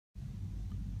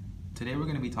Today we're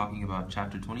going to be talking about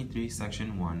Chapter 23,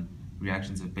 Section 1,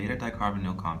 reactions of beta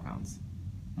dicarbonyl compounds.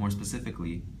 More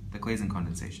specifically, the Claisen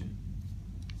condensation.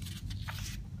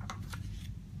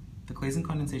 The Claisen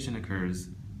condensation occurs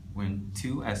when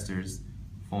two esters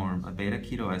form a beta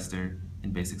ketoester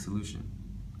in basic solution.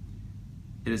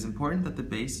 It is important that the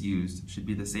base used should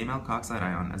be the same alkoxide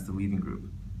ion as the leaving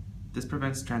group. This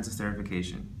prevents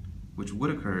transesterification, which would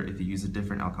occur if you use a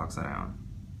different alkoxide ion.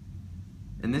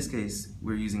 In this case,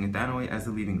 we're using ethanoate as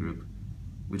the leaving group,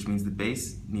 which means the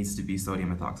base needs to be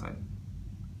sodium ethoxide.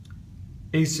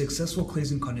 A successful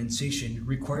Claisen condensation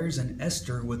requires an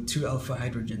ester with two alpha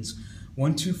hydrogens,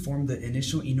 one to form the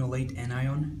initial enolate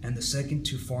anion and the second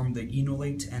to form the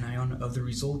enolate anion of the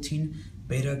resulting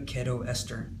beta keto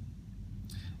ester.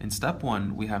 In step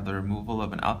 1, we have the removal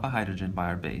of an alpha hydrogen by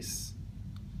our base.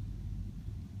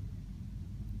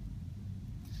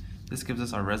 This gives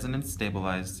us our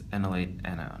resonance-stabilized enolate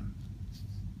anion.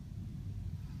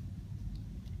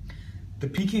 The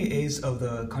pKa's of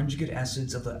the conjugate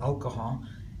acids of the alcohol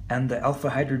and the alpha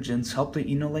hydrogens help the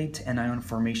enolate anion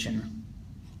formation.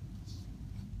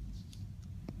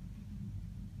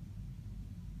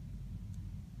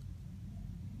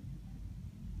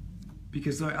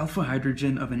 Because the alpha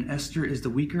hydrogen of an ester is the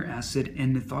weaker acid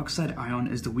and ethoxide ion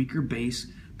is the weaker base,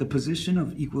 the position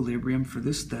of equilibrium for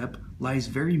this step lies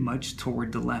very much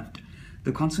toward the left.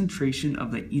 The concentration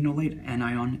of the enolate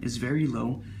anion is very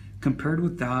low compared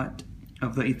with that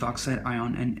of the ethoxide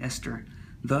ion and ester.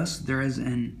 Thus, there is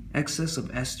an excess of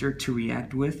ester to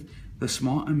react with the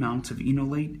small amount of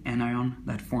enolate anion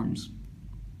that forms.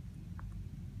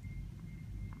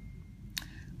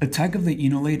 Attack of the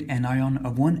enolate anion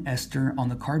of one ester on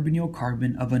the carbonyl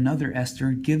carbon of another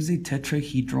ester gives a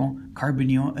tetrahedral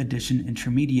carbonyl addition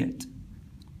intermediate.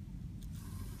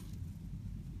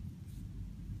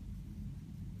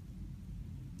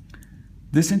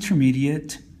 This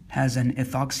intermediate has an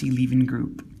ethoxy leaving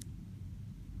group.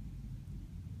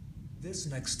 This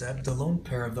next step, the lone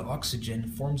pair of the oxygen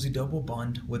forms a double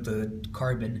bond with the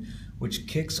carbon, which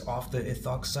kicks off the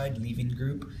ethoxide leaving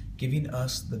group, giving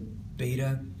us the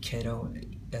beta keto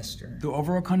ester. The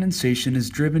overall condensation is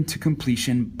driven to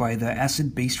completion by the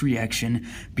acid-base reaction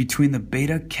between the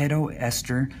beta keto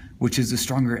ester, which is the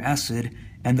stronger acid,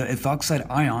 and the ethoxide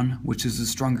ion, which is the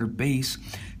stronger base,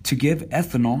 to give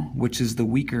ethanol, which is the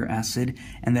weaker acid,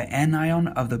 and the anion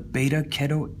of the beta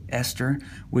keto ester,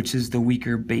 which is the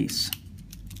weaker base.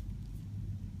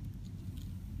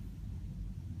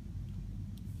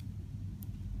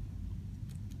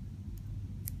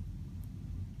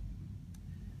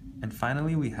 And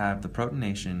finally, we have the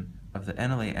protonation of the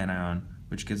enolate anion,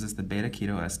 which gives us the beta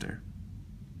keto ester.